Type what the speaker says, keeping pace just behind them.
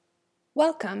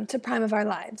Welcome to Prime of Our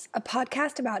Lives, a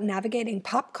podcast about navigating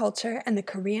pop culture and the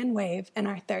Korean wave in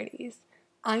our 30s.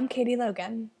 I'm Katie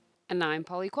Logan. And I'm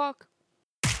Polly Kwok.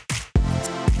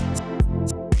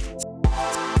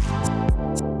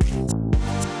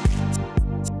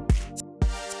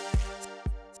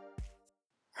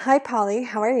 Hi, Polly.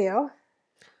 How are you?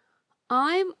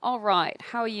 I'm all right.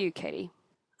 How are you, Katie?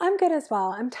 I'm good as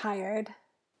well. I'm tired.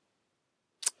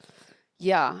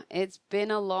 Yeah, it's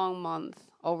been a long month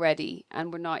already,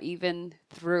 and we're not even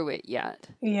through it yet.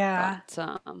 Yeah,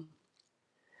 But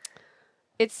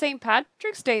it's St.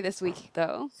 Patrick's Day this week,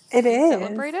 though. it Do you is.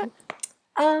 celebrate it?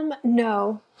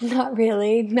 No, not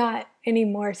really. Not any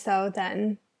more so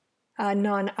than a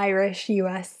non-Irish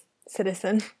U.S.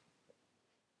 citizen.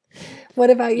 What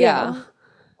about Yeah. you?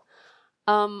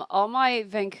 All my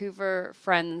Vancouver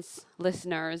friends,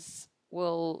 listeners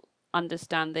will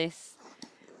understand this.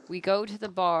 We go to the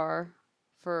bar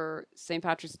for St.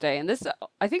 Patrick's Day, and this,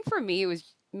 I think for me, it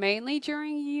was mainly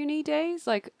during uni days.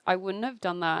 Like, I wouldn't have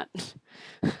done that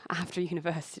after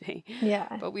university,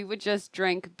 Yeah. but we would just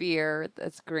drink beer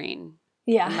that's green,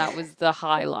 Yeah. and that was the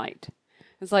highlight.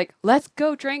 It's like, let's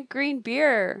go drink green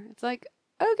beer. It's like,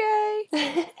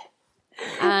 okay.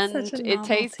 Such And a it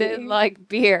tasted novelty. like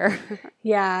beer,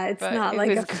 Yeah, it's but not it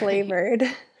like a was great.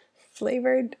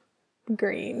 flavored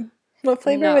green. What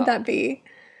flavor would that No. be?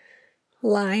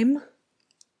 Lime?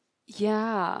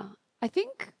 Yeah. I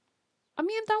think I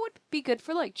mean, that would be good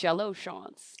for like Jello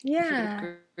shots if you did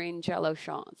Yeah. green Jello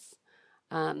shots,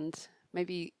 and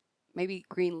maybe maybe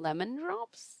green lemon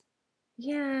drops.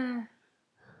 Yeah.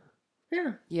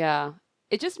 Yeah. Yeah,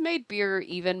 it just made beer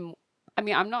even. I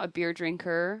mean, I'm not a beer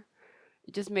drinker.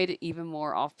 It just made it even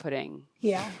more off-putting.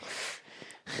 Yeah.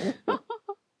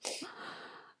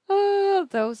 Oh,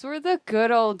 those were the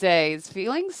good old days.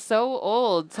 Feeling so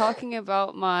old talking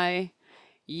about my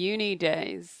uni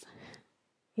days.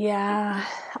 Yeah.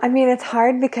 I mean, it's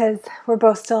hard because we're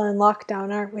both still in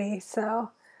lockdown, aren't we?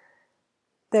 So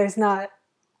there's not,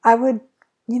 I would,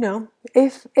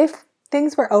 if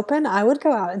things were open, I would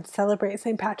go out and celebrate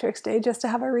St. Patrick's Day just to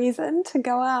have a reason to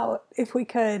go out if we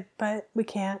could, but we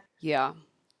can't. Yeah,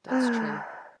 that's true.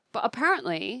 But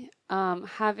apparently,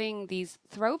 having these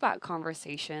throwback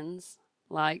conversations,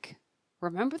 like,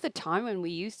 remember the time when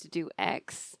we used to do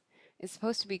X, is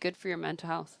supposed to be good for your mental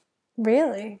health.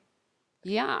 Really?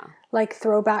 Yeah. Like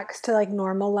throwbacks to like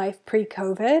normal life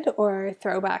pre-COVID or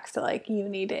throwbacks to like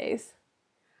uni days?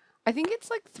 I think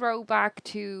it's like throwback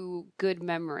to good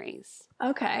memories.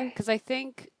 Okay. Because I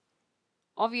think,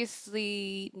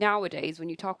 obviously, nowadays, when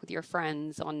you talk with your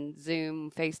friends on Zoom,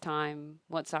 FaceTime,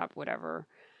 WhatsApp, whatever,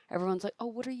 everyone's like, oh,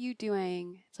 what are you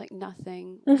doing? It's like,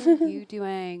 nothing. What are you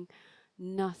doing?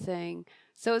 Nothing.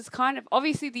 So it's kind of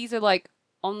obviously these are like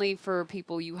only for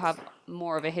people you have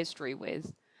more of a history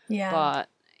with, Yeah. but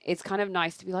it's kind of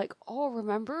nice to be like, oh,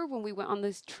 remember when we went on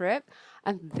this trip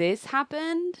and this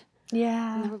happened? And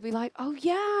Yeah. then we'll be like, oh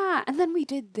yeah, and then we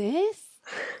did this.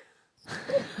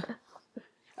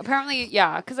 Apparently,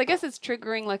 yeah, because I guess it's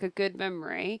triggering like a good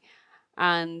memory,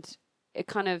 and it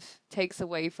kind of takes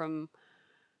away from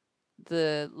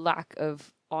the lack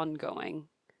of ongoing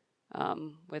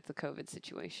with the COVID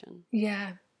situation.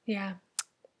 Yeah. Yeah.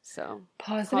 So,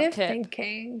 hot Positive tip.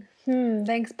 thinking.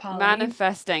 Thanks, Polly.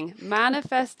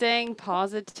 Manifesting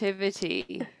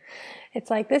positivity. It's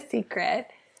like the secret.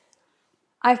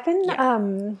 I've been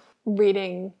Yeah.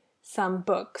 reading some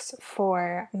books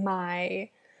for my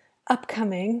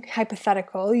upcoming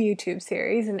hypothetical YouTube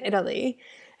series in Italy.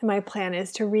 And my plan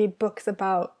is to read books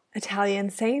about Italian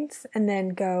saints and then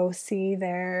go see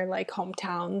their like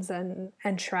hometowns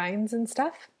and shrines and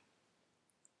stuff.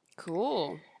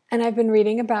 Cool. And I've been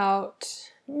reading about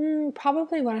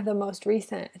probably one of the most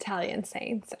recent Italian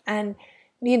saints. And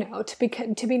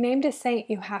to be named a saint,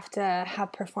 you have to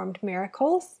have performed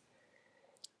miracles.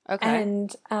 Okay.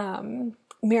 And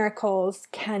miracles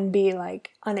can be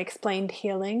like unexplained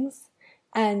healings.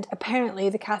 And apparently,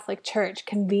 the Catholic Church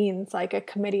convenes like a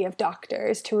committee of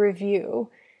doctors to review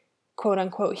quote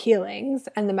unquote healings,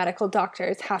 and the medical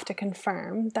doctors have to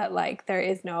confirm that like there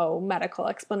is no medical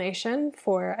explanation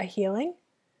for a healing.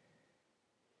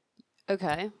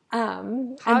 Okay.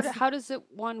 Um, How and how does it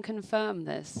one confirm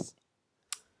this?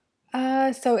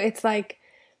 so it's like,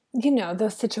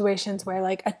 those situations where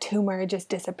like a tumor just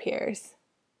disappears.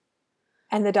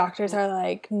 And the doctors are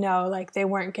like, no, like they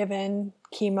weren't given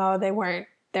chemo,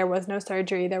 there was no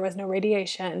surgery, there was no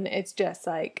radiation. It's just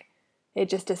like, it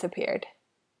just disappeared.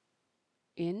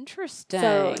 So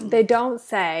Interesting. they don't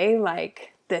say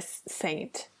like this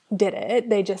saint did it.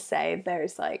 They just say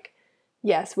there's like,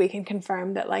 yes, we can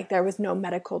confirm that like there was no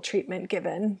medical treatment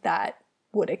given that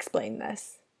would explain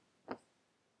this.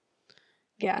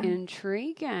 Yeah.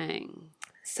 Intriguing.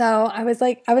 So I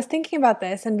was thinking about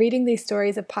this and reading these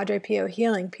stories of Padre Pio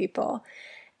healing people.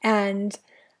 And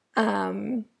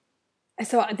um,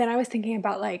 so then I was thinking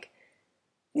about like,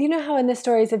 you know how in the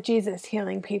stories of Jesus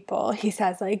healing people, he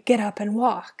says like, get up and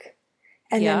walk.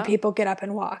 And then Yeah. people get up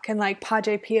and walk. And like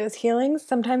Padre Pio's healings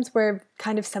sometimes were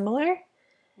kind of similar.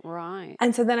 Right.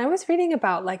 And so then I was reading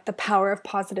about like the power of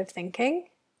positive thinking.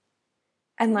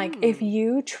 And like if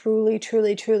you truly,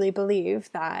 truly, truly believe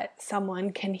that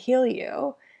someone can heal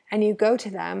you and you go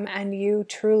to them and you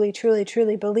truly, truly,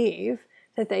 truly believe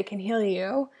that they can heal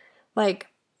you, like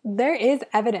there is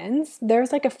evidence.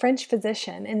 There's like a French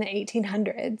physician in the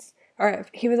 1800s, or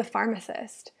he was a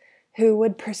pharmacist who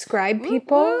would prescribe Whoop,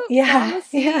 people. whoop, Yeah,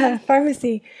 pharmacy. yeah,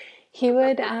 pharmacy. He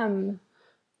would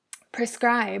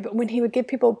prescribe, when he would give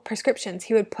people prescriptions,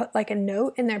 he would put like a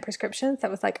note in their prescriptions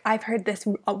that was like, I've heard this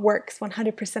works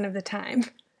 100% of the time.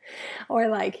 Or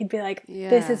like he'd be like,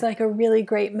 this is Yeah. like a really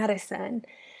great medicine.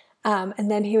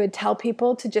 And then he would tell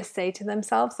people to just say to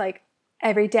themselves like,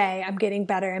 every day I'm getting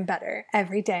better and better.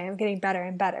 Every day I'm getting better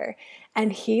and better.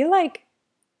 And he like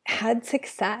had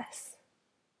success.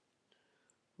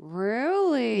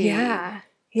 Really? Yeah.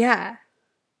 Yeah.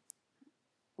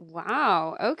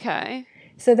 Wow. Okay.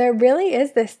 So there really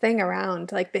is this thing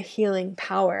around like the healing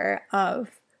power of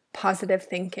positive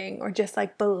thinking, or just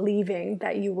like believing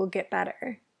that you will get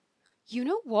better. You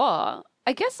know what?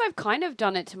 I guess I've kind of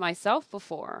done it to myself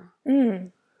before.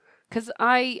 Mm. Because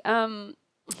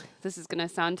this is going to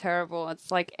sound terrible.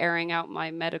 It's like airing out my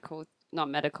not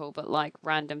medical, but like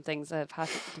random things that have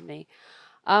happened to me.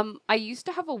 I used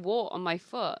to have a wart on my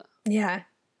foot, Yeah.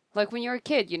 like when you're a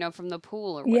kid, from the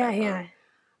pool or Yeah. whatever. Yeah.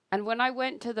 And when I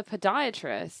went to the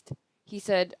podiatrist, he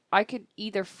said I could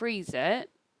either freeze it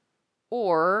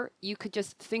or you could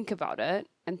just think about it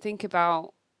and think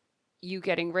about you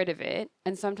getting rid of it.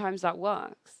 And sometimes that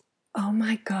works. Oh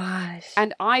my gosh.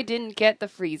 And I didn't get the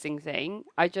freezing thing.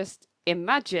 I just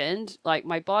imagined like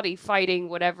my body fighting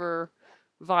whatever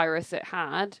virus it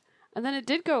had. And then it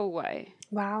did go away.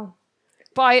 Wow.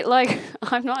 By like,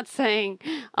 I'm not saying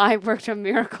I worked a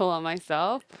miracle on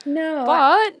myself, No.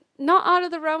 but not out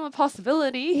of the realm of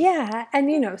possibility. Yeah.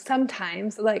 And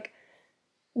sometimes like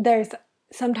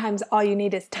sometimes all you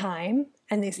need is time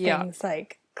and these Yeah. things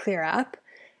like clear up.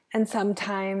 And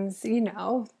sometimes,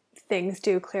 things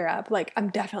do clear up. Like, I'm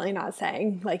definitely not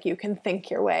saying like you can think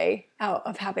your way out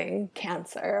of having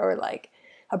cancer or like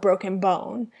a broken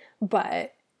bone.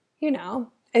 But,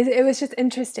 it was just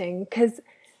interesting because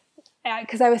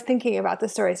I was thinking about the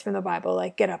stories from the Bible,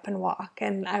 like get up and walk.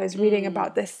 And I was reading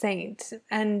about this saint,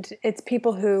 and it's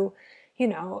people who,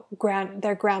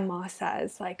 their grandma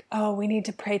says like, oh, we need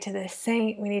to pray to this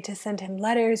saint. We need to send him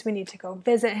letters. We need to go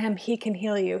visit him. He can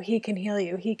heal you. He can heal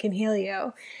you. He can heal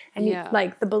you. And Yeah.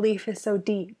 like the belief is so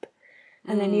deep.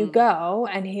 And then you go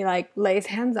and he like lays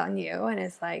hands on you and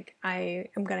is like, I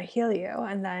am going to heal you.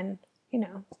 And then,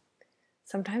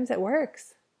 sometimes it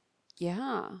works.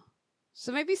 Yeah.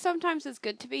 So maybe sometimes it's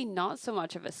good to be not so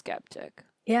much of a skeptic.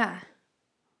 Yeah.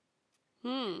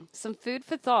 Some food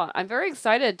for thought. I'm very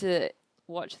excited to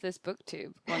watch this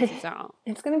booktube once it's out.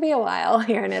 It's going to be a while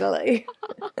here in Italy.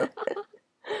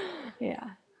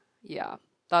 Yeah. Yeah,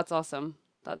 that's awesome.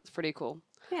 That's pretty cool.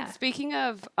 Yeah. Speaking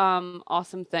of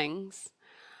awesome things,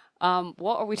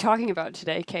 what are we talking about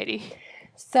today, Katie?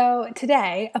 So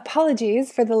today,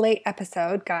 apologies for the late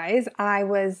episode, guys. I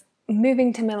was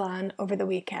moving to Milan over the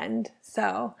weekend,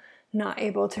 so not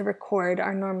able to record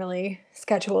our normally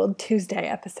scheduled Tuesday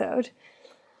episode.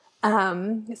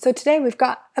 So today we've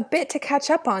got a bit to catch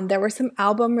up on. There were some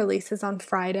album releases on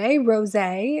Friday.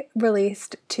 Rosé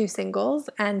released 2 singles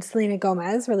and Selena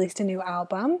Gomez released a new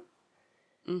album.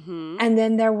 Mm-hmm. And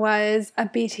then there was a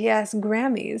BTS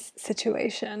Grammys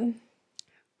situation.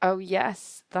 Oh,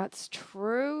 yes, that's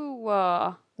true.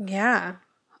 Yeah.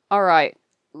 All right,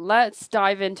 let's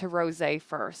dive into Rosé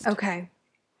first. Okay.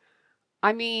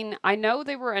 I mean, I know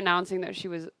they were announcing that she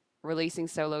was releasing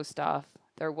solo stuff.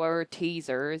 There were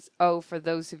teasers. Oh, for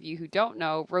those of you who don't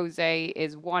know, Rosé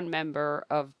is one member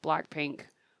of Blackpink,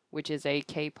 which is a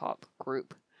K-pop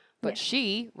group. But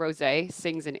she, Rosé,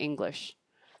 sings in English.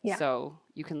 Yeah. So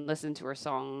you can listen to her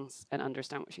songs and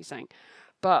understand what she's saying.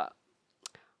 But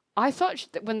I thought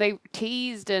that when they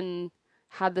teased and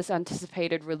had this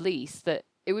anticipated release that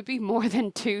it would be more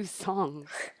than 2 songs.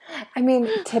 I mean,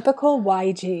 typical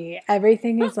YG.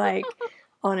 Everything is like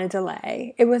on a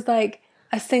delay. It was like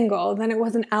a single, then it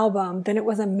was an album, then it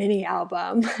was a mini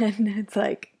album. And it's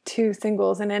like 2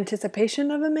 singles in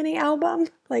anticipation of a mini album.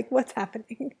 Like, what's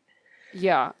happening?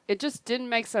 Yeah, it just didn't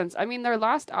make sense. I mean, their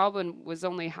last album was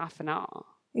only half an hour.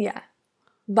 Yeah.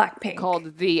 Blackpink.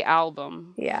 called The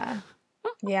Album. Yeah.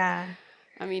 Yeah.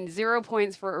 I mean, 0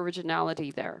 points for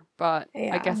originality there, but I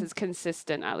Yeah. guess it's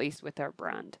consistent at least with their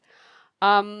brand.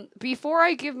 Before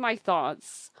I give my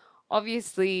thoughts,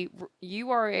 obviously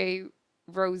you are a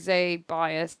rosé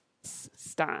bias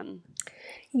stan.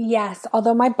 Yes,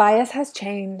 although my bias has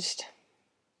changed.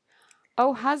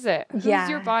 Oh, has it? Who's your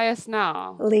Yeah. bias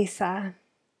now? Lisa.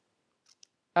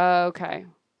 Okay.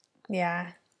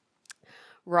 Yeah.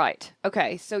 Right.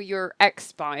 Okay. So your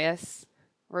ex bias,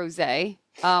 Rosé.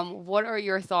 What are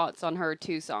your thoughts on her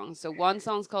two songs? So one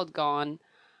song's called Gone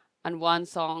and one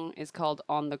song is called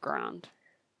On the Ground.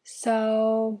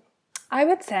 So I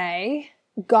would say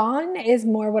Gone is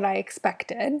more what I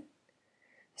expected.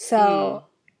 So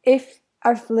if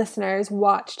our listeners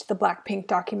watched the Blackpink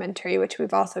documentary, which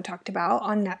we've also talked about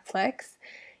on Netflix,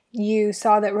 you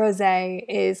saw that Rosé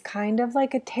is kind of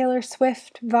like a Taylor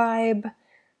Swift vibe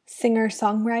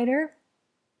singer-songwriter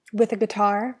with a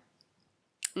guitar.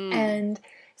 And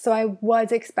so I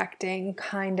was expecting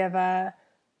kind of a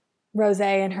Rosé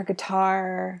and her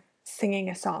guitar singing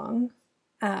a song.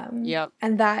 Yep.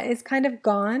 And that is kind of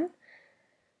gone,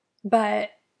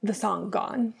 but the song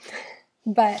gone.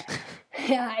 But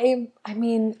yeah, I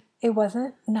mean, it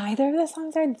wasn't, neither of the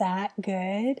songs are that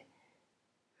good.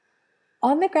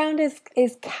 On the Ground is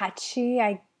catchy,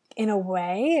 in a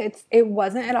way. It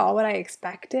wasn't at all what I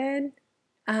expected.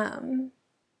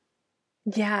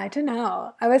 Yeah, I don't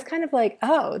know. I was kind of like,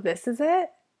 oh, this is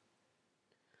it?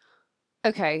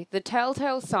 Okay. The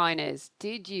telltale sign is,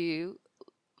 did you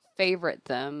favorite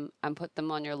them and put them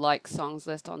on your like songs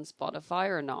list on Spotify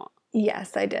or not?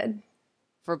 Yes, I did.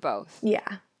 For both?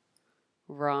 Yeah.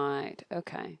 Right.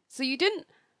 Okay. So you didn't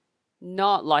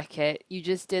not like it, you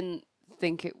just didn't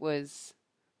think it was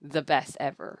the best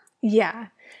ever. Yeah.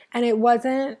 And it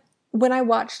wasn't, when I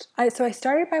watched, so I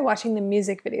started by watching the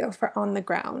music video for On the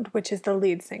Ground, which is the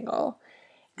lead single.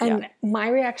 And my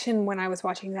reaction when I was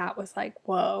watching that was like,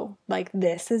 whoa, like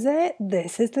this is it?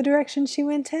 This is the direction she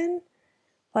went in?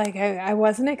 Like I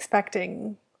wasn't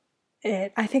expecting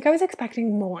it. I think I was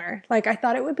expecting more. Like I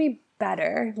thought it would be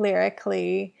better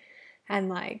lyrically and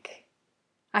like,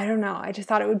 I don't know. I just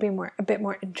thought it would be a bit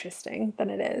more interesting than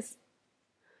it is.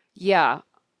 Yeah,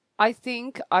 I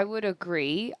think I would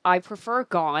agree. I prefer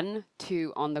Gone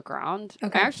to On the Ground. I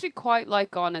Okay. actually quite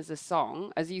like Gone as a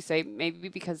song, as you say, maybe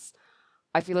because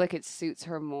I feel like it suits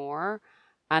her more.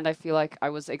 And I feel like I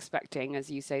was expecting, as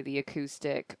you say, the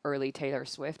acoustic early Taylor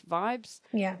Swift vibes,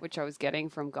 Yeah. which I was getting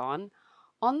from Gone.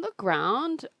 On the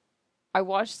Ground, I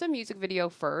watched the music video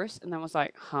first and then was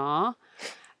like, huh?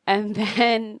 And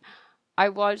then I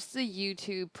watched the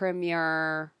YouTube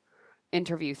premiere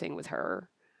interview thing with her.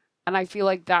 And I feel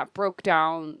like that broke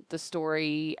down the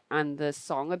story and the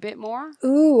song a bit more.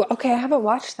 Ooh, okay. I haven't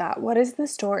watched that. What is the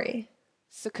story?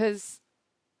 So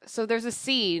there's a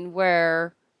scene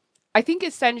where I think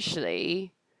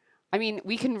essentially, I mean,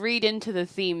 we can read into the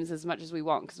themes as much as we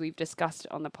want because we've discussed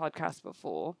it on the podcast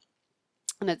before.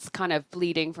 And it's kind of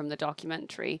bleeding from the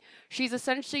documentary. She's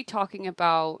essentially talking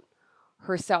about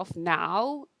herself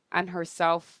now and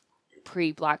herself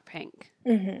pre-Blackpink.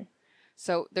 Mm-hmm.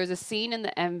 So there's a scene in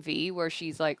the MV where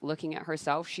she's like looking at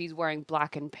herself. She's wearing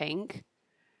black and pink.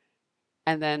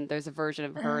 And then there's a version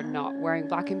of her not wearing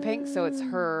black and pink. So it's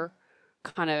her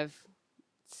kind of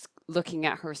looking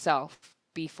at herself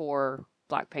before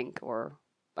Blackpink, or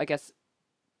I guess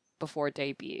before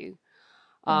debut.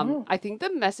 I think the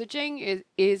messaging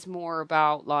is more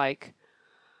about like,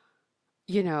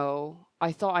 you know,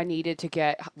 I thought I needed to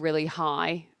get really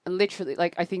high. And literally,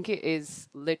 like, I think it is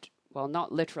well,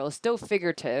 not literal, it's still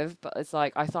figurative, but it's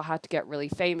like I thought I had to get really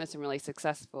famous and really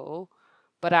successful.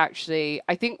 But actually,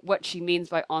 I think what she means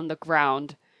by on the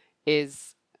ground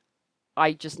is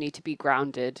I just need to be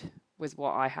grounded with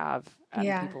what I have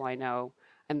and people I know,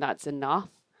 and that's enough.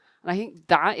 And I think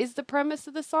that is the premise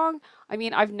of the song. I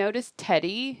mean, I've noticed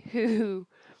Teddy, who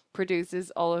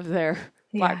produces all of their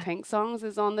Blackpink songs,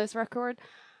 is on this record.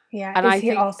 Yeah. And Is I he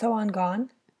think also on Gone?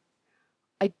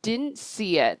 I didn't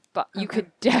see it, but you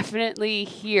could definitely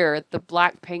hear the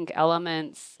Blackpink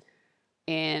elements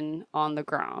in On the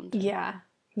Ground. Yeah.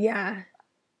 Yeah.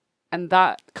 And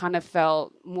that kind of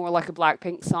felt more like a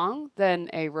Blackpink song than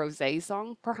a Rosé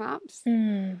song, perhaps.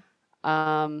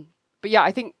 But yeah,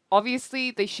 I think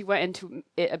obviously she went into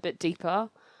it a bit deeper.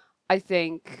 I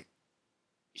think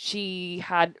she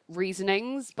had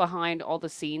reasonings behind all the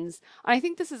scenes. And I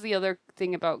think this is the other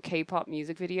thing about K-pop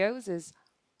music videos is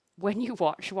when you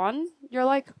watch one, you're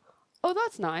like, oh,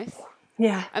 that's nice.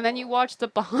 Yeah. And then you watch the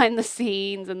behind the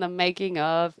scenes and the making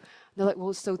of. And they're like,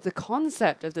 well, so the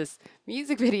concept of this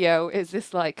music video is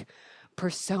this like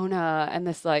persona and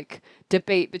this like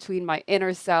debate between my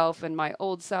inner self and my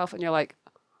old self. And you're like,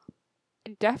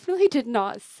 I definitely did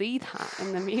not see that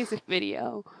in the music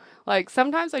video. Like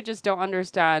sometimes I just don't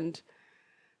understand.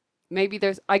 Maybe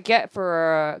I get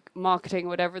for marketing,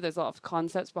 whatever, there's a lot of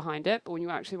concepts behind it. But when you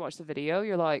actually watch the video,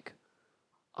 you're like,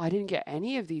 I didn't get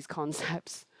any of these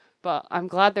concepts. But I'm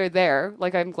glad they're there.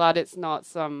 Like, I'm glad it's not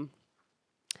some,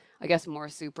 I guess, more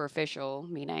superficial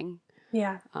meaning.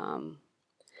 Yeah.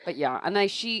 But yeah, and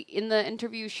in the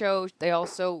interview show, they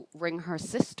also ring her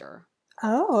sister.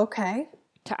 Oh, okay.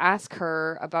 To ask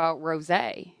her about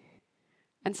Rosé.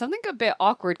 And something a bit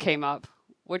awkward came up,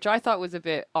 which I thought was a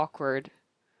bit awkward.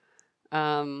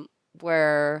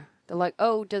 Where they're like,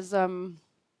 oh, does, I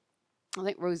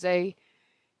think Rosé,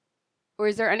 or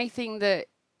is there anything that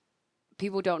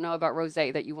people don't know about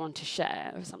Rosé that you want to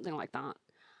share or something like that?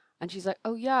 And she's like,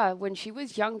 oh yeah, when she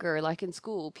was younger, like in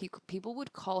school, people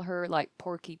would call her like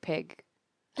Porky Pig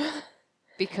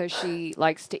because she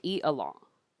likes to eat a lot.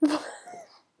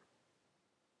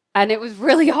 And it was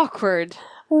really awkward.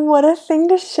 What a thing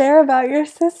to share about your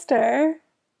sister.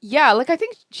 Yeah, like I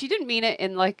think she didn't mean it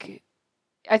in like,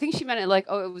 I think she meant it like,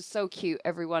 oh, it was so cute.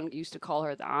 Everyone used to call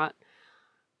her that.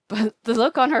 But the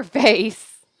look on her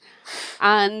face,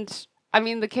 and I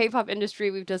mean, the K-pop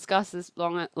industry, we've discussed this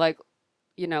long, like,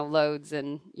 loads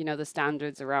and, the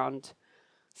standards around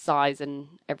size and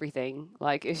everything.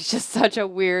 Like, it's just such a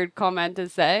weird comment to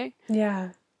say. Yeah.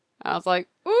 I was like,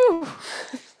 ooh,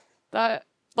 that,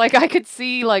 like, I could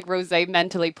see, like, Rosé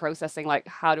mentally processing, like,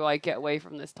 how do I get away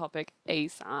from this topic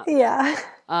ASAP? Yeah.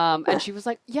 And she was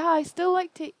like, yeah, I still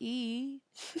like to eat.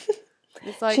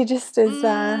 It's like, she just is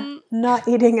not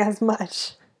eating as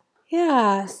much.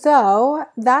 Yeah, so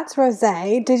that's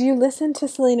Rosé. Did you listen to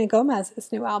Selena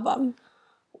Gomez's new album?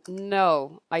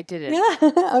 No, I didn't. Yeah,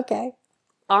 okay.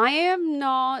 I am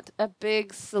not a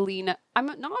big Selena. I'm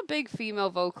not a big female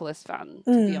vocalist fan,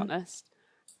 to be honest.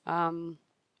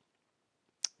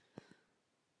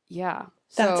 Yeah.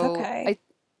 That's so okay.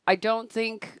 I don't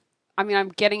think. I mean, I'm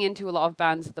getting into a lot of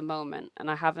bands at the moment,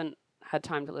 and I haven't had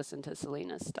time to listen to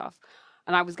Selena's stuff.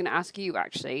 And I was going to ask you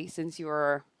actually, since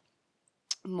you're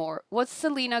more. What's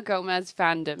Selena Gomez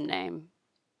fandom name?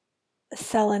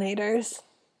 Selenators.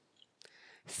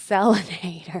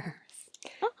 Selenators.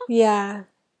 Yeah.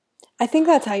 I think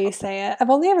that's how you say it. I've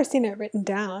only ever seen it written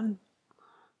down.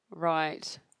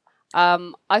 Right.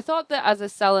 I thought that as a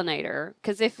Selenator,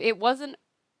 because if it wasn't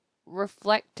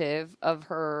reflective of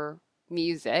her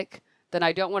music, then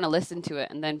I don't want to listen to it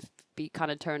and then be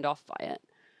kind of turned off by it.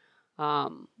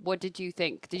 What did you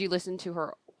think? Did you listen to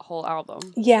her whole album?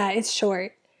 Yeah, it's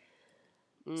short.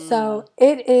 So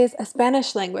it is a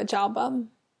Spanish language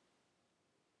album.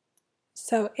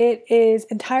 So it is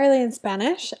entirely in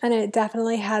Spanish, and it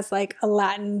definitely has like a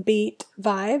Latin beat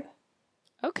vibe.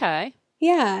 Okay.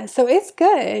 Yeah, so it's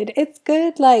good. It's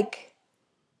good, like,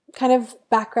 kind of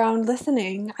background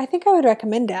listening. I think I would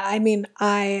recommend it. I mean,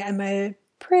 I am a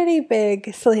pretty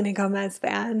big Selena Gomez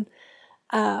fan.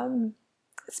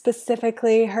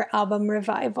 Specifically, her album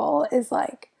Revival is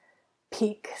like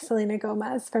peak Selena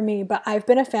Gomez for me, but I've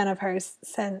been a fan of hers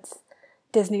since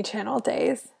Disney Channel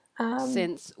days.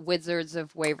 Since Wizards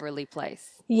of Waverly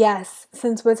Place. Yes,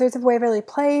 since Wizards of Waverly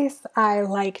Place, I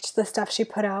liked the stuff she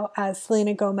put out as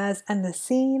Selena Gomez and The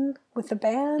Scene with the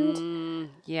band.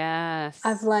 Yes.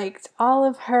 I've liked all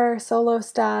of her solo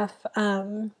stuff.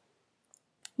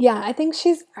 Yeah, I think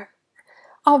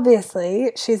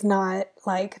obviously she's not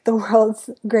like the world's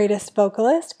greatest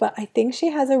vocalist, but I think she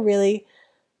has a really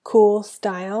cool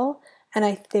style, and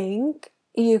I think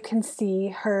you can see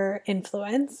her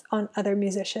influence on other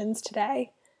musicians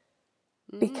today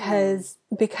because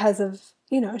of,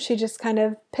 she just kind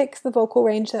of picks the vocal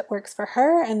range that works for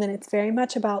her, and then it's very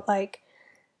much about like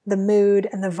the mood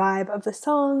and the vibe of the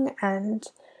song. And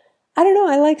I don't know,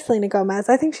 I like Selena Gomez.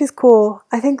 I think she's cool.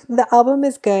 I think the album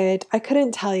is good. I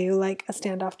couldn't tell you like a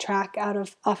standoff track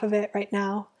off of it right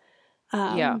now.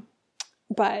 Yeah.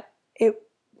 But it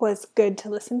was good to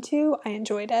listen to. I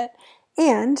enjoyed it.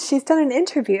 And she's done an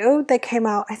interview that came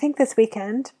out, I think, this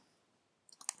weekend.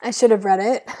 I should have read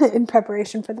it in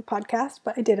preparation for the podcast,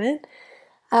 but I didn't.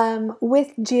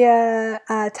 With Gia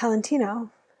Talentino.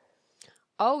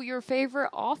 Oh, your favorite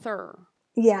author.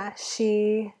 Yeah,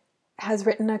 she has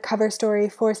written a cover story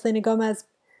for Selena Gomez,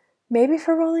 maybe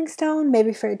for Rolling Stone,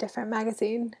 maybe for a different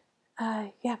magazine.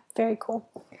 Yeah, very cool.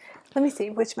 Let me see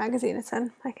which magazine it's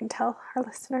in. I can tell our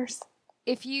listeners.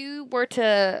 If you were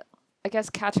to, I guess,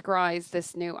 categorize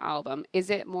this new album, is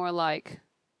it more like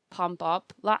pump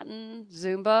up Latin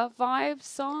Zumba vibe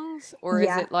songs, or is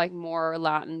Yeah. it like more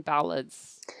Latin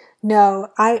ballads? No,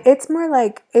 it's more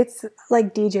like, it's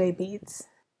like DJ beats.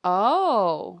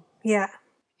 Oh, Yeah.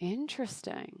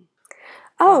 interesting.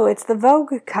 Oh, Wow. it's the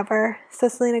Vogue cover. So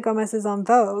Selena Gomez is on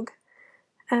Vogue,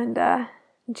 and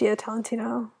Gia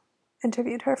Tolentino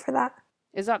interviewed her for that.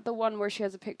 Is that the one where she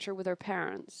has a picture with her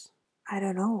parents? I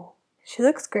don't know. She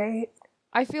looks great.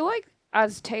 I feel like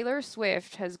as Taylor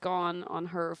Swift has gone on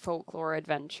her folklore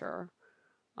adventure,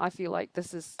 I feel like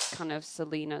this is kind of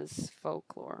Selena's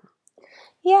folklore.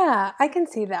 Yeah, I can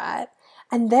see that.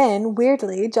 And then,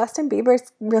 weirdly, Justin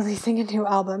Bieber's releasing a new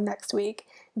album next week.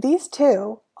 These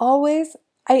two always,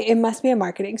 it must be a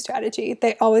marketing strategy.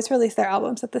 They always release their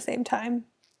albums at the same time.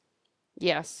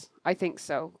 Yes, I think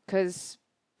so. Because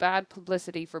bad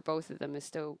publicity for both of them is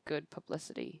still good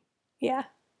publicity. Yeah.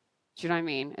 Do you know what I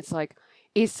mean? It's like,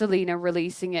 is Selena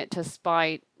releasing it to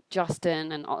spite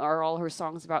Justin, and are all her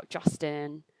songs about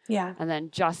Justin? Yeah. And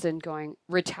then Justin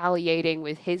retaliating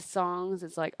with his songs.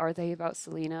 It's like, are they about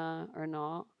Selena or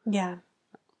not? Yeah.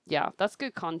 Yeah, that's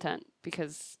good content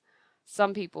because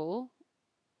some people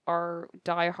are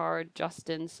diehard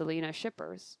Justin Selena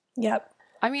shippers. Yep.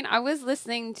 I mean, I was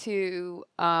listening to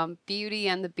Beauty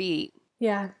and the Beat,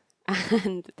 Yeah.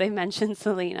 and they mentioned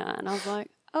Selena, and I was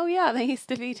like, oh yeah, they used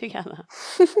to be together.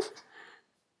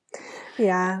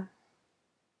 Yeah.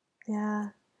 Yeah.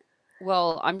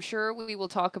 Well, I'm sure we will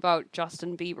talk about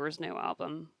Justin Bieber's new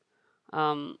album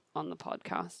on the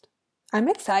podcast. I'm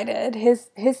excited. His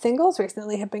singles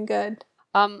recently have been good.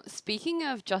 Speaking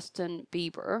of Justin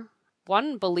Bieber,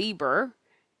 one Belieber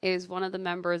is one of the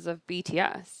members of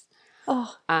BTS.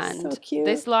 Oh, And so cute.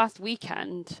 this last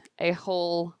weekend, a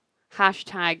whole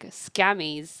hashtag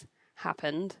scammies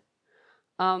happened.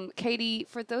 Katie,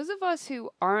 for those of us who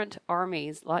aren't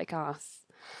armies like us,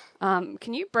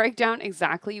 can you break down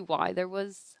exactly why there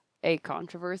was a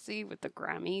controversy with the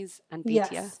Grammys and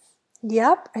BTS? Yes.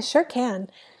 Yep, I sure can.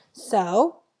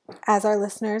 So, as our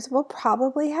listeners will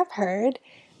probably have heard,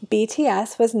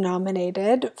 BTS was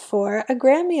nominated for a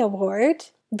Grammy Award.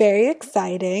 Very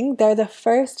exciting. They're the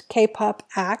first K-pop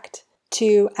act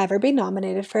to ever be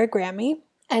nominated for a Grammy,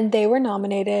 and they were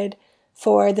nominated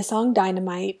for the song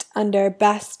Dynamite under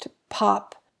Best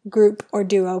Pop Group or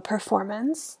Duo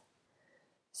Performance.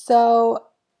 So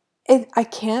I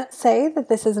can't say that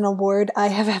this is an award I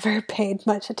have ever paid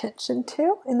much attention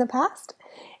to in the past.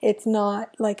 It's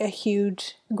not like a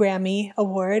huge Grammy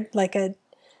award, like a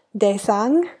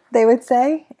Daesang, they would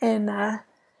say, in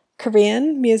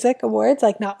Korean music awards,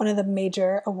 like not one of the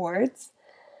major awards.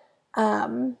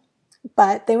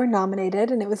 But they were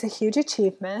nominated, and it was a huge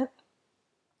achievement.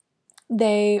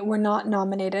 They were not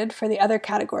nominated for the other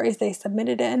categories they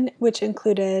submitted in, which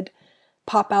included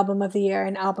Pop Album of the Year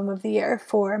and Album of the Year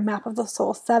for Map of the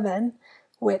Soul 7,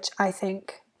 which I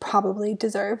think probably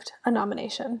deserved a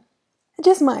nomination.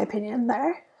 Just my opinion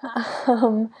there.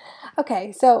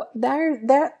 Okay, so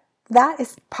that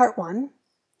is part one.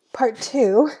 Part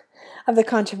two of the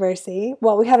controversy.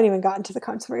 Well, we haven't even gotten to the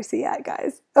controversy yet,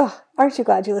 guys. Oh, aren't you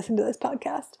glad you listened to this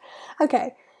podcast?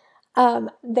 Okay.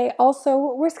 They also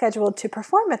were scheduled to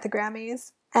perform at the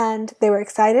Grammys, and they were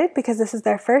excited because this is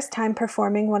their first time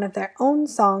performing one of their own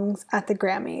songs at the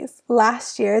Grammys.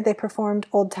 Last year, they performed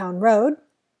Old Town Road,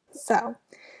 so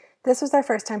this was their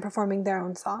first time performing their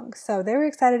own song. So they were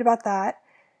excited about that.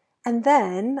 And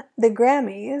then the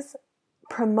Grammys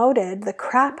promoted the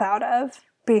crap out of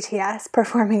BTS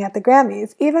performing at the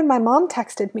Grammys. Even my mom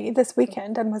texted me this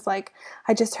weekend and was like,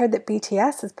 I just heard that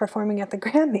BTS is performing at the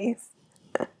Grammys.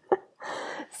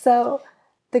 So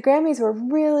the Grammys were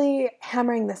really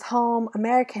hammering this home.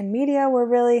 American media were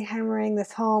really hammering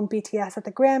this home. BTS at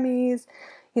the Grammys,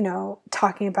 you know,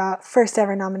 talking about first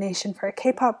ever nomination for a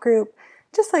K-pop group,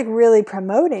 just like really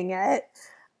promoting it.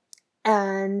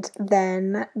 And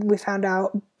then we found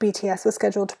out BTS was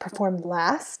scheduled to perform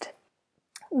last,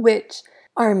 which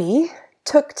ARMY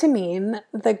took to mean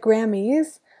the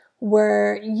Grammys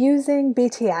were using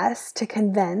BTS to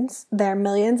convince their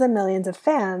millions and millions of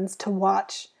fans to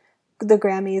watch the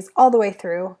Grammys all the way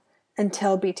through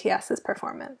until BTS's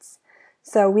performance.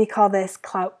 So we call this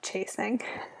clout chasing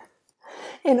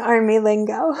in ARMY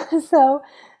lingo. So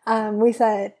we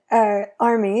said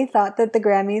ARMY thought that the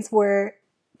Grammys were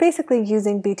basically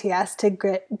using BTS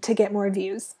to get more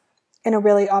views in a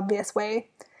really obvious way.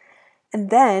 And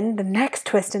then the next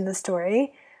twist in the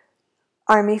story,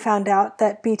 ARMY found out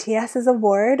that BTS's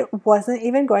award wasn't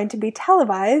even going to be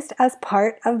televised as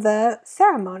part of the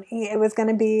ceremony. It was going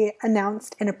to be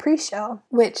announced in a pre-show,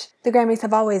 which the Grammys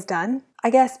have always done. I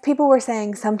guess people were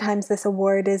saying sometimes this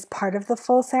award is part of the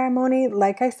full ceremony.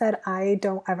 Like I said, I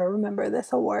don't ever remember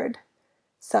this award.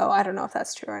 So I don't know if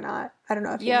that's true or not. I don't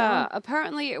know if you Yeah, know.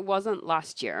 apparently it wasn't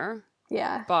last year,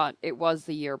 Yeah. but it was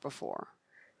the year before.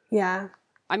 Yeah.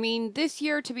 I mean, this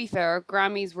year, to be fair,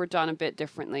 Grammys were done a bit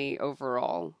differently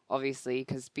overall, obviously,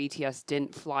 because BTS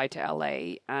didn't fly to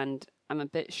LA, and I'm a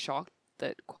bit shocked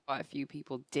that quite a few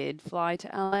people did fly to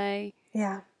LA.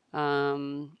 Yeah.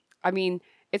 I mean,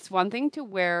 it's one thing to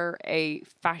wear a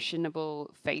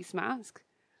fashionable face mask.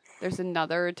 There's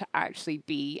another to actually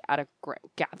be at a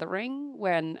gathering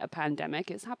when a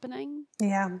pandemic is happening.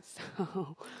 Yeah.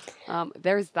 So,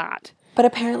 there's that. But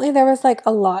apparently there was like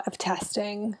a lot of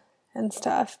testing and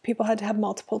stuff. People had to have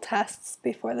multiple tests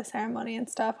before the ceremony and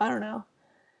stuff. I don't know.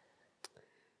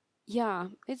 Yeah,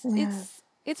 Yeah.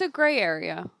 it's a gray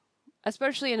area,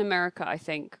 especially in America, I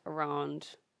think,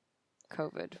 around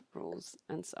COVID rules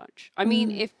and such. I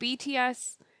mean, if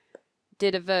BTS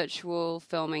did a virtual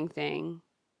filming thing,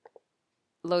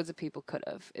 loads of people could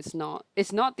have. It's not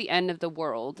the end of the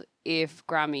world if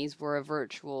Grammys were a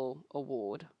virtual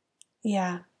award.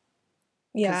 Yeah.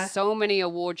 Because Yeah. so many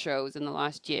award shows in the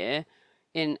last year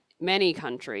in many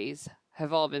countries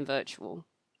have all been virtual.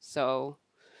 So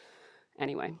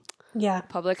anyway, Yeah.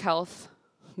 public health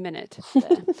minute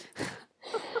there.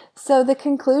 So the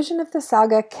conclusion of the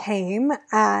saga came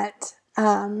at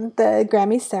the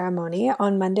Grammy ceremony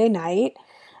on Monday night.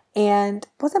 And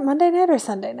was it Monday night or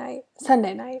Sunday night?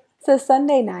 Sunday night. So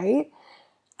Sunday night,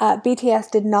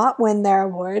 BTS did not win their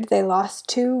award. They lost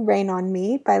to Rain on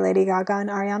Me by Lady Gaga and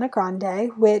Ariana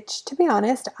Grande, which, to be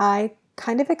honest, I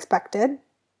kind of expected.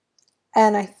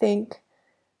 And I think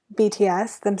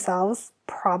BTS themselves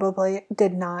probably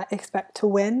did not expect to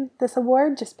win this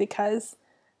award just because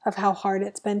of how hard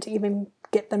it's been to even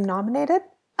get them nominated.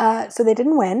 So they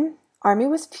didn't win. ARMY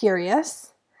was furious.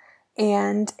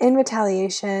 And in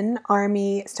retaliation,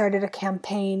 ARMY started a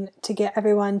campaign to get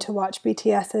everyone to watch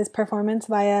BTS's performance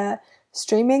via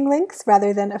streaming links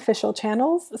rather than official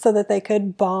channels so that they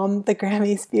could bomb the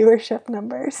Grammys viewership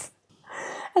numbers.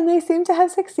 And they seem to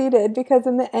have succeeded because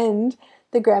in the end,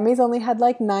 the Grammys only had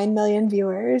like 9 million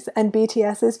viewers, and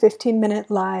BTS's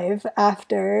 15-minute live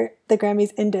after the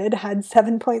Grammys ended had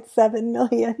 7.7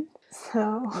 million.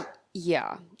 So,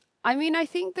 Yeah. I mean, I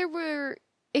think there were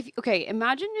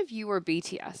imagine if you were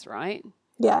BTS, right?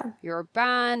 yeah. You're a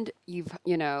band, you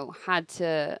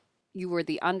were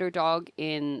the underdog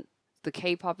in the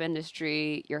K-pop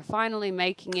industry, you're finally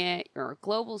making it, you're a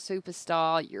global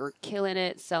superstar, you're killing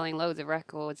it, selling loads of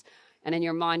records, and in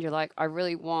your mind you're like, I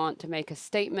really want to make a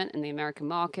statement in the American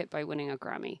market by winning a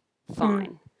Grammy.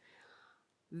 Fine.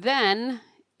 Then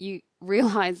you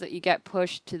realize that you get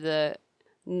pushed to the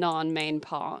non-main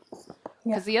part.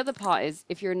 Yeah. Because the other part is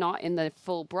if you're not in the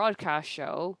full broadcast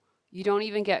show, you don't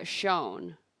even get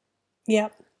shown.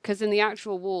 Yep. Because in the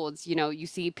actual awards, you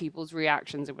see people's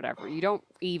reactions or whatever. You don't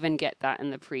even get that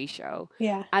in the pre-show.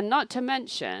 Yeah. And not to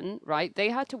mention, right, they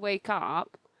had to wake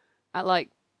up at like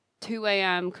 2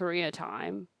 a.m. Korea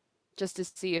time just to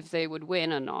see if they would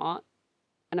win or not.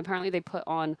 And apparently they put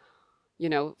on,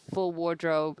 full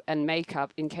wardrobe and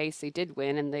makeup in case they did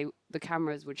win and the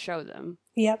cameras would show them.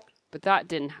 Yep. But that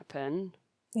didn't happen.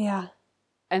 Yeah.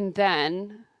 And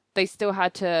then they still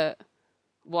had to,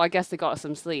 well, I guess they got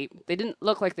some sleep. They didn't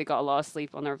look like they got a lot of sleep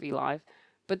on their V Live,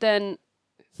 but then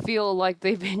feel like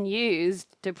they've been used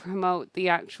to promote the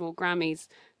actual Grammys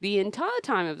the entire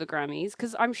time of the Grammys.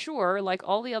 Because I'm sure, like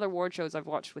all the other award shows I've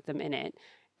watched with them in it,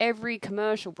 every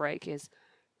commercial break is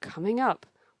coming up,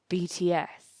 BTS.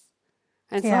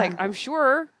 And it's like, I'm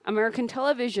sure American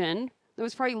television, there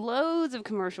was probably loads of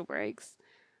commercial breaks.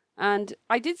 And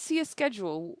I did see a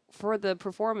schedule for the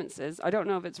performances. I don't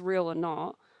know if it's real or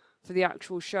not for the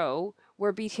actual show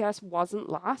where BTS wasn't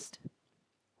last.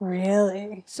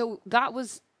 Really? So that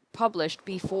was published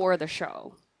before the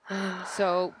show.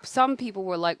 So some people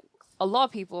were like, a lot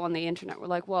of people on the internet were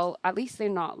like, well, at least they're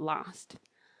not last.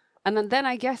 And then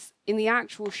I guess in the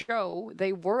actual show,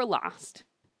 they were last.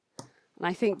 And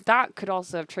I think that could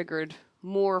also have triggered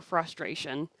more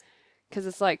frustration. Because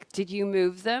it's like, did you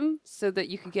move them so that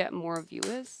you could get more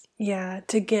viewers? Yeah,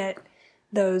 to get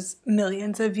those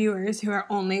millions of viewers who are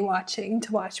only watching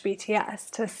to watch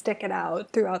BTS to stick it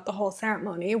out throughout the whole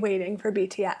ceremony waiting for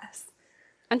BTS.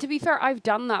 And to be fair, I've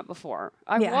done that before.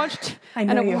 I've watched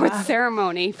an award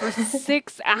ceremony for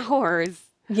 6 hours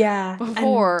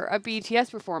before a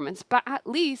BTS performance. But at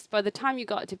least by the time you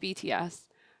got to BTS,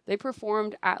 they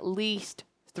performed at least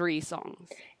 3 songs.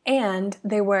 And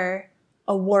they were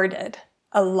awarded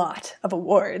a lot of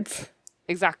awards.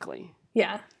 Exactly.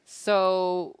 Yeah.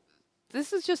 So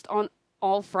this is just on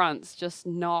all fronts just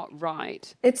not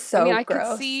right. It's I mean, so I could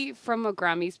gross. see from a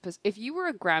Grammys, if you were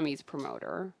a Grammys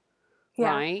promoter,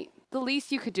 Yeah. right, the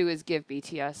least you could do is give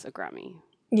BTS a Grammy.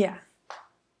 Yeah.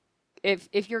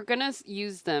 If you're gonna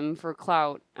use them for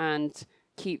clout and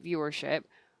keep viewership,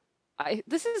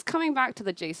 this is coming back to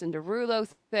the Jason Derulo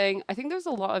thing. I think there's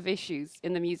a lot of issues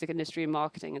in the music industry and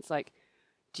marketing. It's like,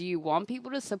 do you want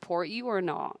people to support you or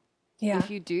not? Yeah. If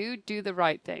you do the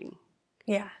right thing.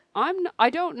 Yeah. I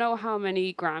don't know how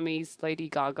many Grammys Lady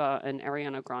Gaga and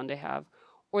Ariana Grande have,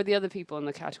 or the other people in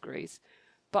the categories,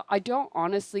 but I don't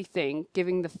honestly think,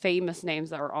 giving the famous names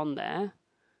that are on there,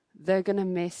 they're gonna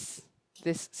miss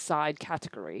this side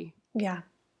category Yeah.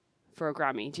 for a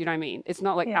Grammy. Do you know what I mean? It's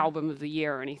not like Yeah. album of the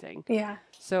year or anything. Yeah.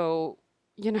 So,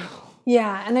 you know.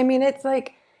 Yeah. And I mean, it's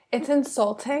like, it's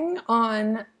insulting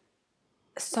on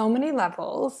so many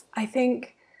levels. I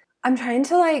think I'm trying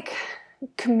to like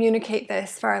communicate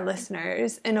this for our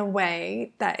listeners in a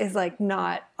way that is like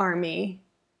not army,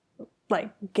 like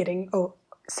getting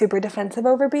super defensive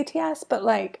over BTS, but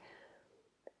like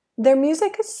their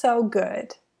music is so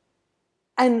good.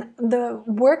 And the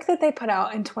work that they put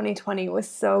out in 2020 was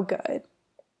so good.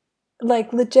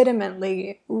 Like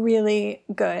legitimately really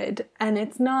good. And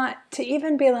it's not to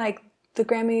even be like the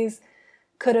Grammys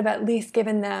could have at least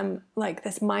given them like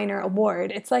this minor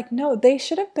award. It's like, no, they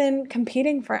should have been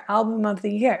competing for album of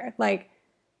the year. Like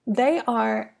they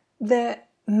are the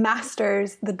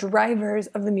masters, the drivers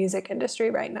of the music industry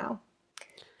right now.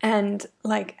 And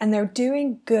they're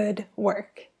doing good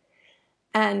work.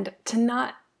 And to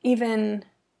not even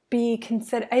be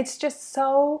considered, it's just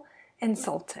so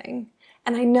insulting.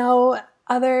 And I know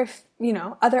other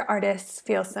artists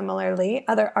feel similarly.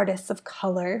 Other artists of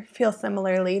color feel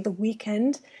similarly. The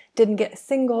Weeknd didn't get a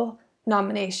single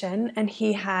nomination, and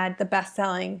he had the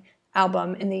best-selling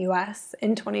album in the US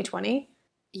in 2020.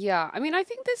 Yeah, I mean, I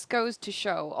think this goes to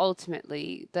show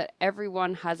ultimately that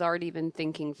everyone has already been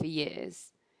thinking for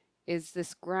years is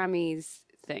this Grammys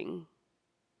thing.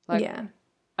 Like, Yeah.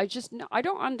 I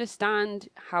don't understand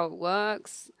how it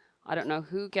works. I don't know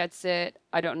who gets it.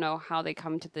 I don't know how they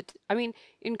come to I mean,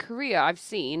 in Korea, I've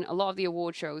seen a lot of the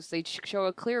award shows, they show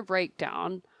a clear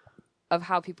breakdown of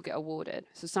how people get awarded.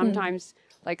 So sometimes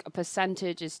like a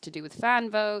percentage is to do with fan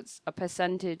votes, a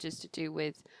percentage is to do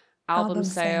with album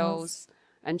sales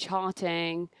and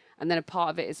charting, and then a part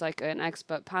of it is like an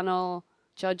expert panel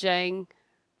judging.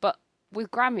 But with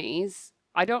Grammys,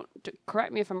 I don't,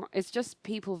 correct me if I'm, it's just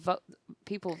people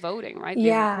voting, right?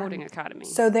 The Recording Academy.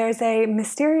 So there's a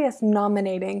mysterious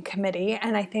nominating committee,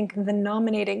 and I think the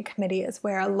nominating committee is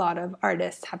where a lot of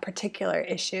artists have particular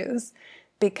issues,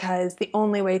 because the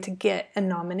only way to get a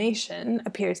nomination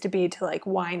appears to be to like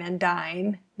wine and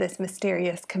dine this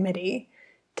mysterious committee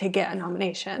to get a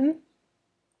nomination.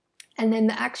 And then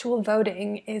the actual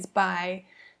voting is by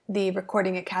the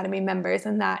Recording Academy members,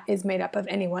 and that is made up of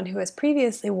anyone who has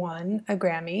previously won a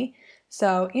Grammy.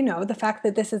 So, the fact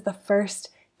that this is the first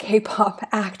K-pop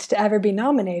act to ever be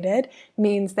nominated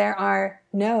means there are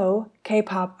no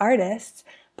K-pop artists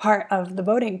part of the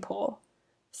voting pool.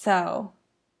 So,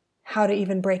 how to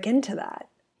even break into that?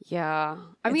 Yeah.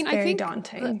 I mean, I think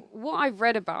daunting. What I've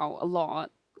read about a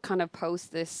lot kind of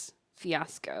post this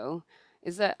fiasco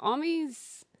is that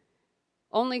ARMYs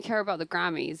only care about the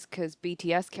Grammys because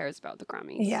BTS cares about the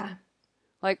Grammys. Yeah.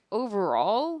 Like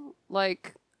overall,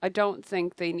 like I don't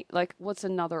think they need, like, what's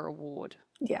another award?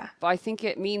 Yeah. But I think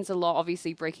it means a lot,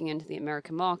 obviously, breaking into the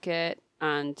American market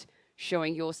and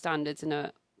showing your standards in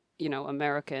a,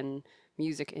 American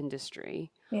music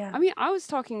industry. Yeah. I mean, I was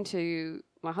talking to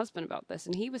my husband about this,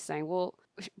 and he was saying, well,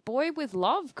 Boy with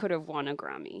Love could have won a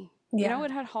Grammy. Yeah.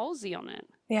 It had Halsey on it.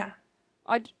 Yeah.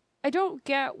 I don't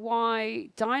get why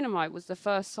Dynamite was the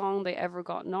first song they ever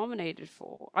got nominated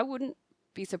for. I wouldn't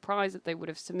be surprised if they would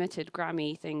have submitted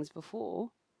Grammy things before.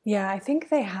 Yeah, I think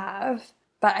they have.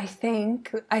 But I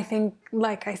think,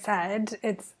 like I said,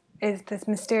 it's this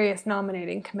mysterious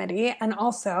nominating committee. And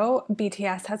also,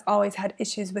 BTS has always had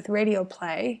issues with radio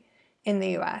play in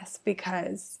the US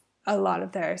because a lot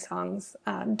of their songs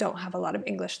don't have a lot of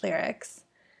English lyrics.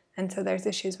 And so there's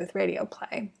issues with radio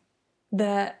play.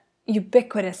 The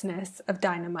ubiquitousness of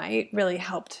Dynamite really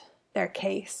helped their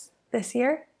case this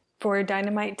year for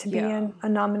Dynamite to be a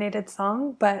nominated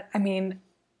song. But I mean,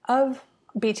 of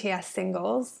BTS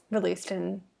singles released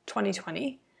in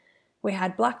 2020, we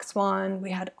had Black Swan,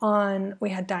 we had On, we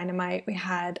had Dynamite, we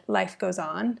had Life Goes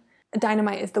On.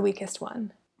 Dynamite is the weakest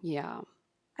one. Yeah.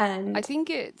 And I think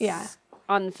it's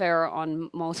unfair on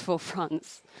multiple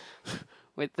fronts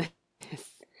with this.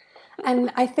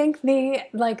 And I think the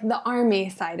ARMY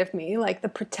side of me, like the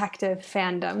protective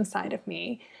fandom side of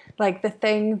me, like the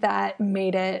thing that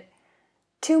made it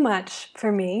too much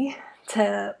for me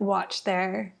to watch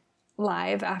their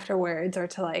live afterwards or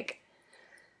to like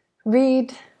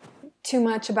read too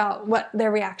much about what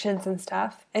their reactions and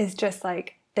stuff. Is just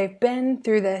like they've been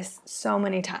through this so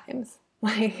many times.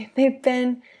 Like they've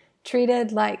been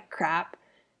treated like crap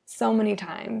so many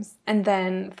times, and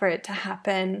then for it to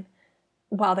happen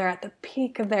while they're at the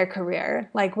peak of their career,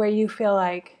 like where you feel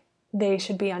like they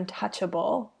should be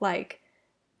untouchable, like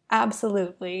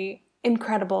absolutely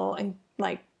incredible and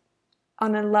like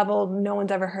on a level no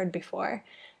one's ever heard before.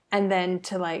 And then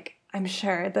to like, I'm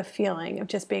sure the feeling of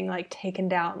just being like taken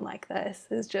down like this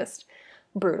is just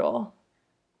brutal.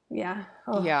 Yeah.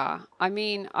 Oh. Yeah. I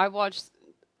mean, I watched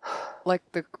like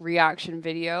the reaction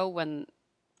video when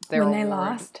their When they award,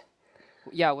 lost.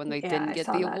 yeah, when they Yeah, didn't I get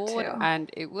saw the that award, too. and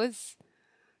it was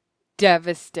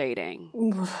devastating.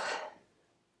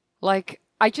 Like,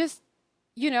 I just,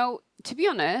 to be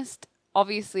honest,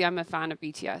 obviously I'm a fan of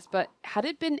BTS, but had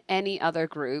it been any other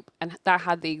group and that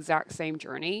had the exact same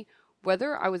journey,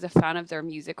 whether I was a fan of their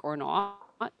music or not,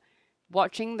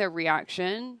 watching their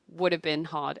reaction would have been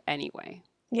hard anyway.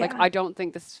 Like, Yeah. I don't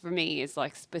think this for me is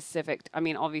like specific. I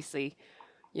mean, obviously,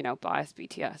 bias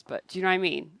BTS, but do you know what I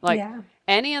mean? Like, Yeah.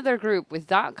 any other group with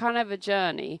that kind of a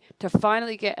journey to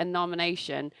finally get a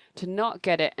nomination, to not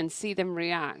get it and see them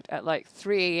react at like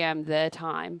 3 a.m. their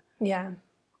time. Yeah.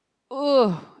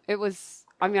 Oh, it was,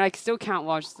 I mean, I still can't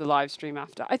watch the live stream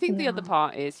after. I think the other No.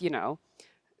 part is,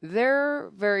 they're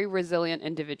very resilient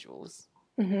individuals.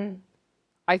 Mm-hmm.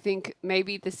 I think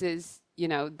maybe this is,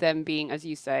 them being, as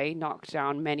you say, knocked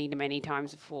down many, many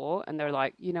times before. And they're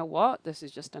like, you know what? This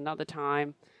is just another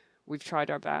time. We've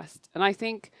tried our best. And I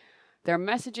think their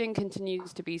messaging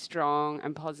continues to be strong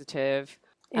and positive.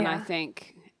 And I Yeah.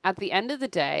 think at the end of the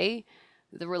day,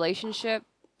 the relationship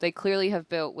they clearly have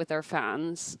built with their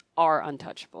fans are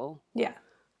untouchable. Yeah.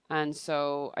 And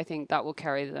so I think that will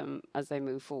carry them as they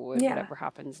move forward, Yeah. whatever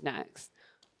happens next.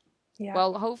 Yeah.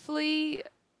 Well, hopefully,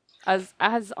 as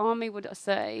Army would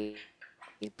say,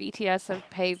 BTS have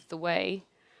paved the way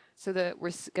so that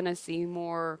we're going to see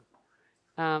more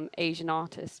Asian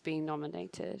artists being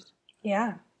nominated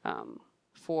Yeah.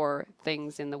 for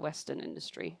things in the Western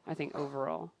industry, I think,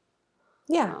 overall.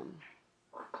 Yeah.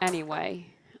 Anyway.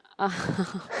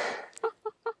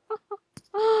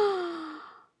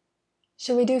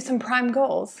 Should we do some prime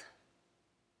goals?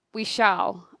 We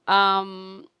shall.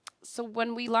 So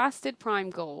when we last did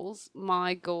Prime Goals,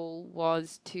 my goal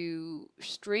was to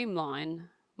streamline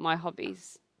my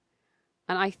hobbies.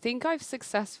 And I think I've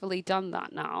successfully done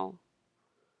that now.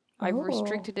 I've Ooh.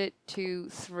 restricted it to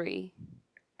 3.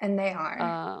 And they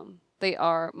are? They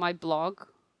are my blog,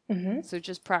 Mm-hmm. so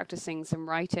just practicing some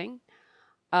writing.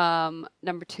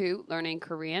 Number 2, learning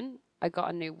Korean. I got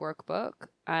a new workbook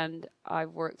and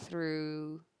I've worked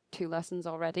through 2 lessons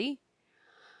already.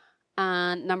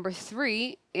 And number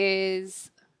 3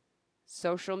 is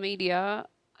social media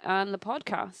and the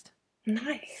podcast.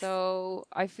 Nice. So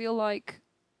I feel like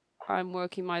I'm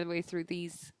working my way through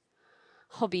these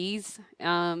hobbies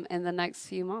in the next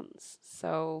few months.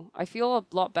 So I feel a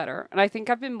lot better. And I think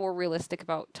I've been more realistic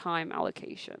about time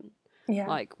allocation. Yeah.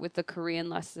 Like with the Korean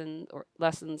lesson or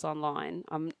lessons online,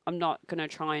 I'm not going to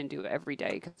try and do it every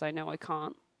day because I know I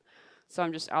can't. So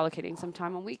I'm just allocating some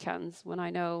time on weekends when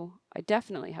I know I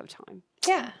definitely have time.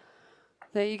 Yeah.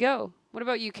 There you go. What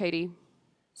about you, Katie?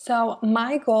 So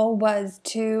my goal was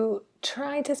to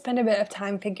try to spend a bit of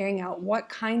time figuring out what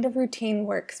kind of routine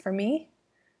works for me,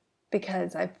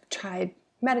 because I've tried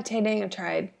meditating, I've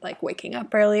tried like waking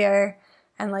up earlier,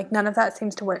 and like none of that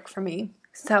seems to work for me.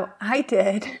 So I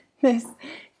did this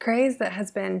craze that has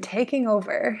been taking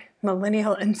over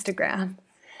millennial Instagram.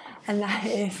 And that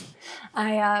is,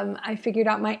 I figured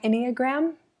out my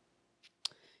Enneagram.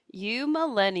 You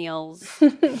millennials.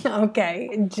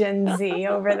 Okay, Gen Z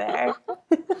over there.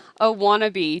 A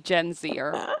wannabe Gen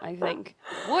Zer, I think.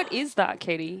 What is that,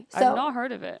 Katie? So, I've not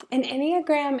heard of it. An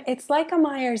Enneagram, it's like a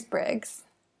Myers-Briggs,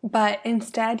 but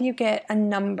instead you get a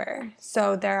number.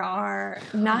 So there are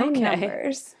 9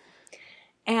 numbers.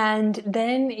 And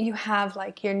then you have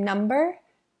like your number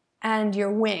and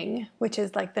your wing, which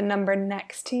is like the number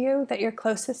next to you that you're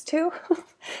closest to.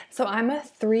 So I'm a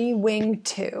 3 wing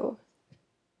 2.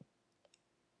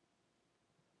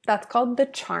 That's called the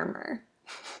Charmer.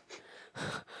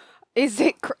 Is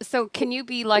it so? Can you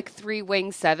be like 3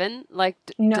 wing 7? Like,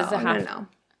 No, does it have? no.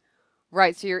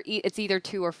 Right. So it's either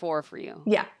 2 or 4 for you.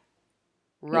 Yeah.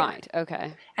 Right. Yeah.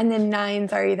 Okay. And then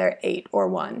 9s are either 8 or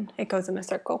 1. It goes in a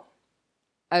circle.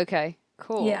 Okay.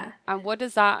 Cool. Yeah. And what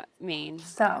does that mean?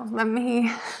 So let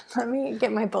me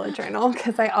get my bullet journal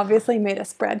because I obviously made a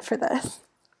spread for this.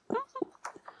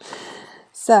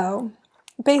 So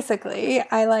basically,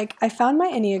 I found my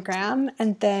Enneagram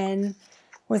and then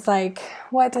was like,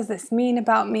 what does this mean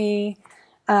about me?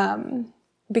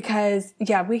 Because,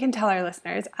 yeah, we can tell our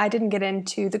listeners, I didn't get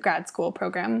into the grad school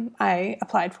program I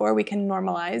applied for. We can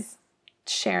normalize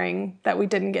sharing that we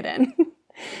didn't get in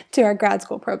to our grad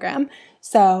school program.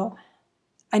 So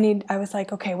I was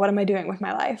like, okay, what am I doing with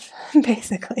my life?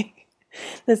 Basically,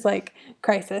 this like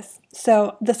crisis.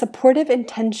 So the supportive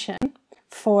intention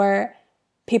for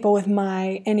people with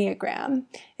my Enneagram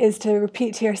is to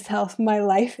repeat to yourself, my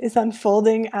life is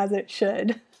unfolding as it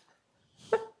should.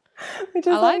 Which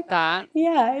is I like that.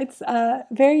 yeah, it's a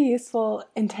very useful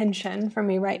intention for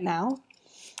me right now.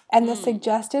 And the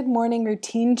suggested morning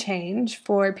routine change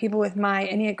for people with my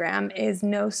Enneagram is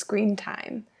no screen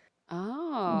time.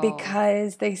 Oh,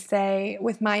 Because they say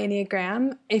with my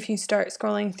Enneagram, if you start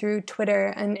scrolling through Twitter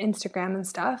and Instagram and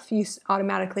stuff, you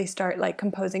automatically start like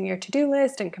composing your to-do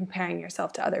list and comparing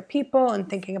yourself to other people and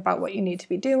thinking about what you need to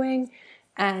be doing.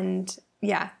 And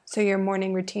yeah, so your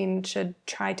morning routine should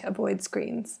try to avoid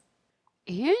screens.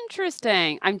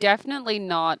 interesting. I'm definitely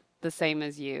not the same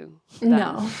as you then.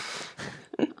 No.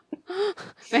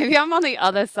 Maybe I'm on the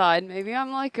other side. Maybe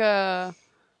I'm like a,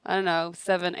 I don't know,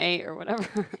 7, 8 or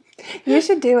whatever. You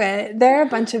should do it. There are a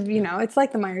bunch of, it's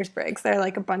like the Myers-Briggs. There are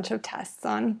like a bunch of tests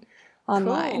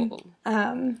online. Cool.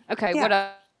 Okay, Yeah.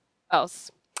 what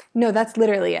else? No, that's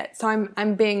literally it. So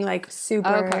I'm being like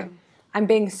Okay. I'm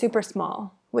being super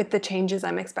small with the changes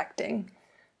I'm expecting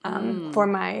for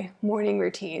my morning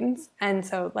routines. And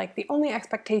so like the only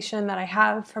expectation that I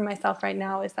have for myself right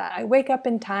now is that I wake up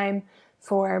in time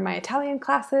for my Italian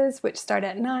classes, which start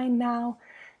at 9 now.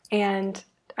 And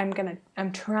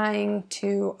I'm trying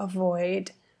to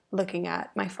avoid looking at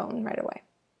my phone right away.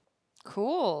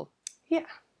 Cool. Yeah.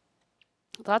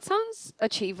 That sounds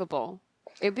achievable.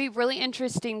 It'd be really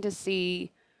interesting to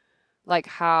see like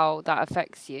how that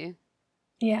affects you.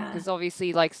 Yeah. Because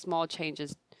obviously like small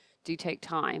changes do take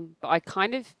time. But I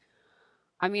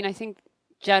think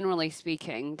generally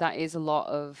speaking, that is a lot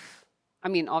of,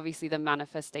 obviously the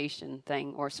manifestation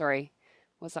thing, or sorry,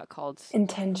 what's that called?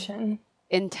 Intention.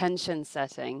 Intention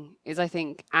setting is, I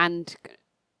think, and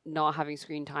not having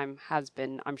screen time has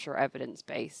been, I'm sure,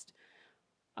 evidence-based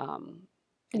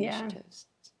initiatives.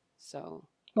 So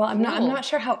well, I'm cool. not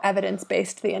sure how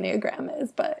evidence-based the Enneagram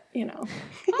is, but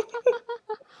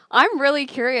I'm really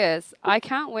curious. I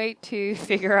can't wait to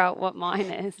figure out what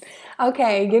mine is.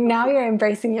 Okay, now you're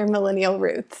embracing your millennial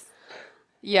roots.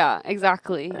 Yeah,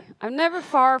 exactly. I'm never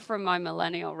far from my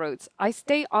millennial roots. I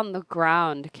stay on the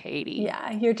ground, Katie.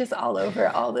 Yeah, you're just all over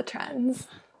all the trends.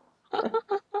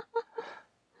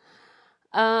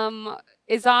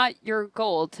 Is that your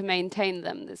goal to maintain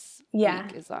them this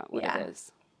week? Is that what it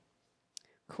is?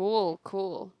 Cool,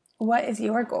 cool. What is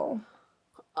your goal?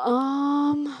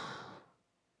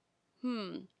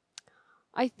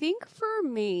 I think for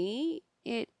me,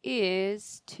 it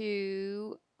is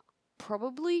to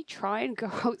probably try and go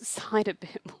outside a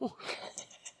bit more.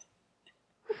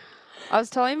 I was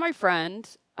telling my friend,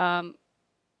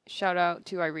 shout out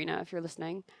to Irina if you're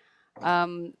listening,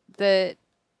 that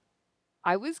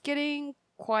I was getting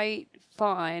quite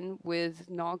fine with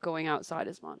not going outside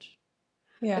as much.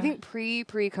 Yeah. I think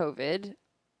pre-COVID,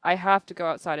 I have to go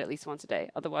outside at least once a day.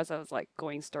 Otherwise, I was like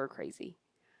going stir crazy.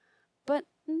 But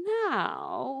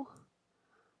now,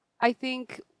 I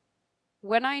think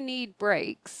when I need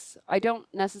breaks, I don't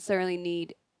necessarily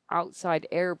need outside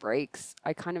air breaks.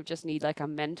 I kind of just need like a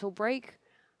mental break.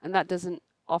 And that doesn't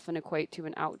often equate to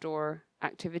an outdoor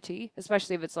activity,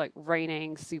 especially if it's like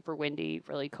raining, super windy,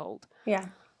 really cold. Yeah.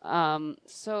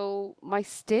 So my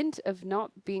stint of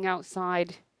not being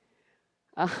outside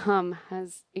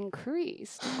has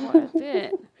increased quite a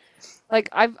bit. Like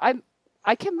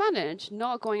I can manage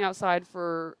not going outside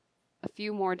for a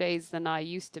few more days than I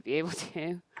used to be able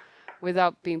to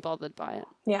without being bothered by it.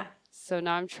 Yeah. So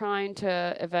now I'm trying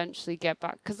to eventually get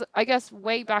back, because I guess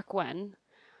way back when,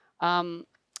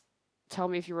 tell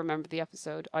me if you remember the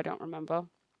episode. I don't remember.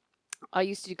 I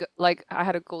used to go, like, I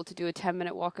had a goal to do a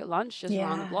 10-minute walk at lunch just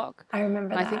around the block. I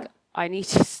remember and that. I think I need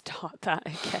to start that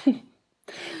again.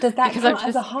 Does that count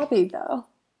as a hobby, though?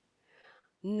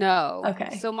 No.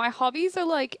 Okay. So my hobbies are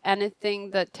like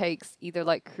anything that takes either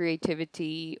like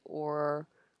creativity or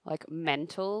like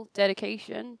mental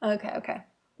dedication. Okay.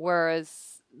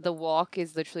 Whereas the walk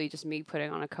is literally just me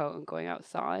putting on a coat and going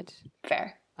outside.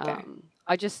 Fair.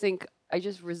 I just think I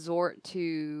just resort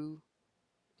to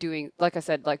doing, like I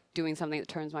said, like doing something that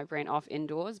turns my brain off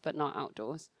indoors, but not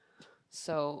outdoors.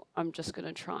 So I'm just going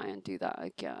to try and do that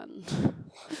again.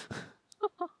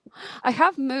 I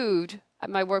have moved at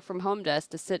my work from home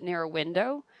desk to sit near a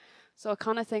window. So I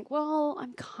kind of think, well,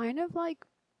 I'm kind of like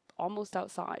almost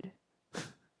outside.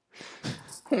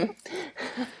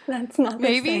 That's not the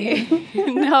Maybe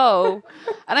same. no.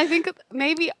 And I think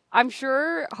maybe I'm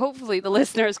sure hopefully the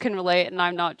listeners can relate and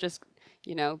I'm not just,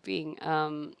 being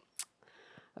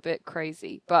a bit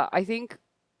crazy. But I think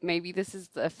maybe this is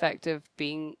the effect of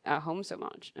being at home so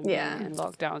much and being Yeah. in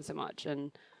lockdown so much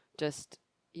and just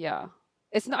yeah.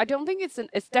 It's not I don't think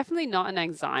it's definitely not an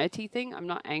anxiety thing. I'm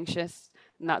not anxious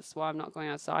and that's why I'm not going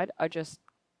outside.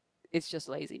 It's just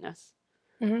laziness.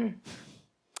 Mhm.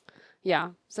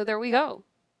 Yeah. So there we go.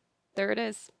 There it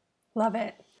is. Love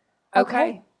it.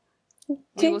 Okay. We will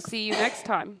Jinx. see you next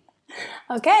time.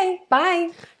 Okay.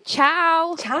 Bye.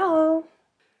 Ciao. Ciao.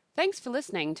 Thanks for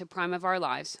listening to Prime of Our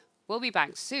Lives. We'll be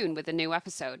back soon with a new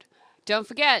episode. Don't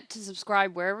forget to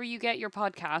subscribe wherever you get your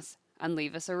podcasts and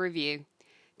leave us a review.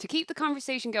 To keep the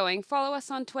conversation going, follow us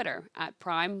on Twitter at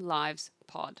Prime Lives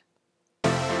Pod.